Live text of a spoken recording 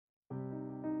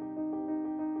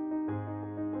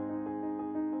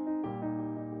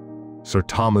Sir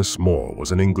Thomas More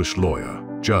was an English lawyer,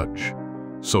 judge,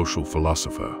 social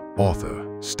philosopher,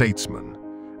 author, statesman,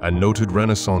 and noted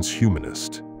Renaissance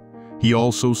humanist. He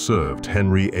also served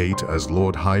Henry VIII as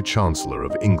Lord High Chancellor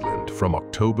of England from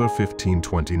October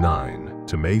 1529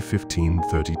 to May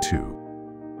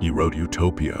 1532. He wrote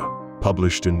Utopia,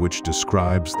 published in which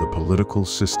describes the political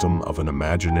system of an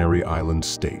imaginary island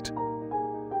state.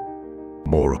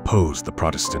 More opposed the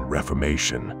Protestant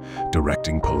Reformation,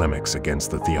 directing polemics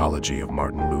against the theology of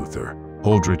Martin Luther,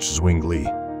 Huldrych Zwingli,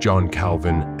 John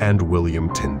Calvin, and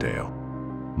William Tyndale.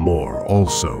 More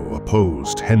also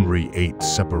opposed Henry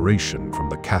VIII's separation from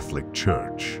the Catholic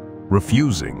Church,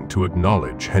 refusing to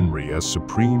acknowledge Henry as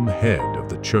supreme head of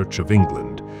the Church of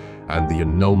England and the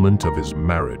annulment of his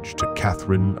marriage to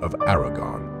Catherine of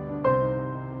Aragon.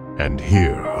 And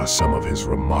here are some of his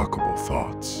remarkable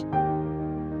thoughts.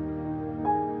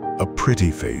 A pretty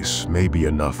face may be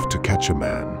enough to catch a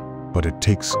man, but it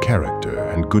takes character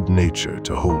and good nature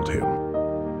to hold him.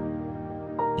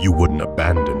 You wouldn't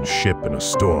abandon ship in a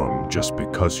storm just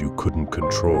because you couldn't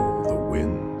control the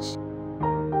winds.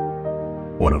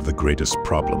 One of the greatest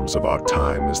problems of our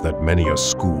time is that many are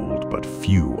schooled, but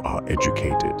few are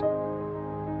educated.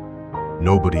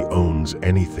 Nobody owns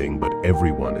anything, but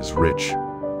everyone is rich.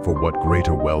 For what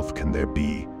greater wealth can there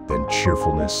be than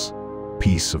cheerfulness,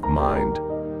 peace of mind,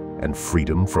 and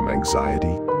freedom from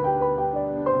anxiety?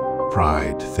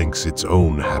 Pride thinks its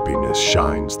own happiness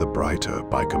shines the brighter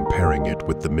by comparing it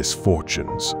with the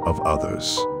misfortunes of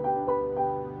others.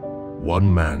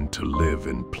 One man to live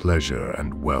in pleasure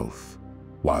and wealth,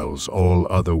 whiles all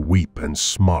other weep and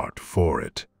smart for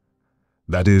it.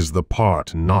 That is the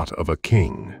part not of a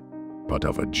king, but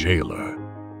of a jailer.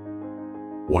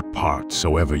 What part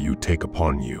soever you take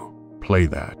upon you, play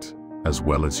that as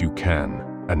well as you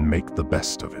can and make the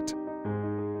best of it.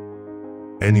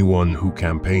 Anyone who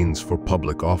campaigns for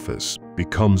public office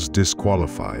becomes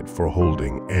disqualified for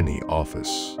holding any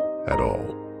office at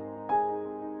all.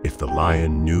 If the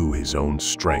lion knew his own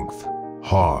strength,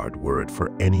 hard were it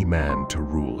for any man to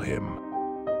rule him.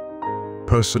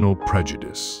 Personal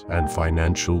prejudice and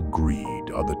financial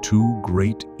greed are the two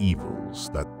great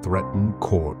evils that threaten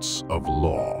courts of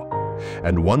law,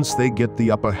 and once they get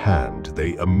the upper hand,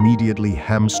 they immediately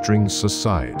hamstring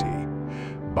society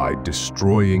by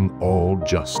destroying all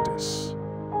justice.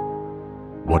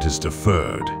 What is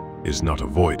deferred is not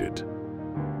avoided.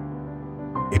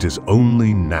 It is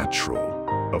only natural,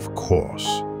 of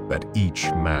course, that each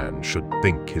man should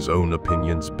think his own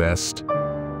opinions best.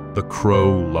 The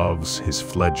crow loves his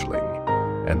fledgling,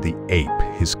 and the ape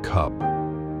his cub.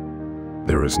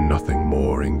 There is nothing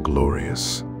more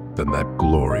inglorious than that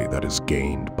glory that is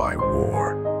gained by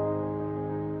war.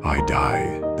 I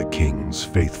die the king's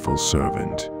faithful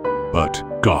servant, but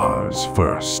God's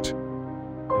first.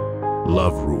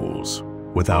 Love rules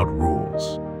without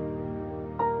rules.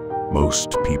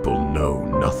 Most people know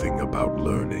nothing about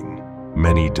learning.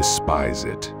 Many despise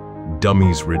it.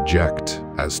 Dummies reject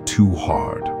as too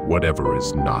hard whatever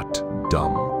is not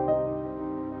dumb.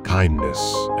 Kindness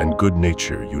and good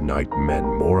nature unite men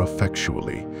more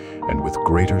effectually and with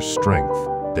greater strength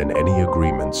than any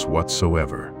agreements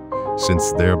whatsoever,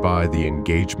 since thereby the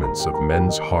engagements of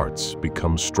men's hearts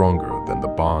become stronger than the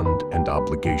bond and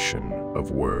obligation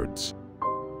of words.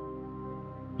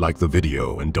 Like the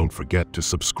video and don't forget to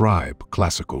subscribe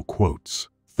Classical Quotes.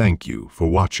 Thank you for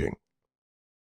watching.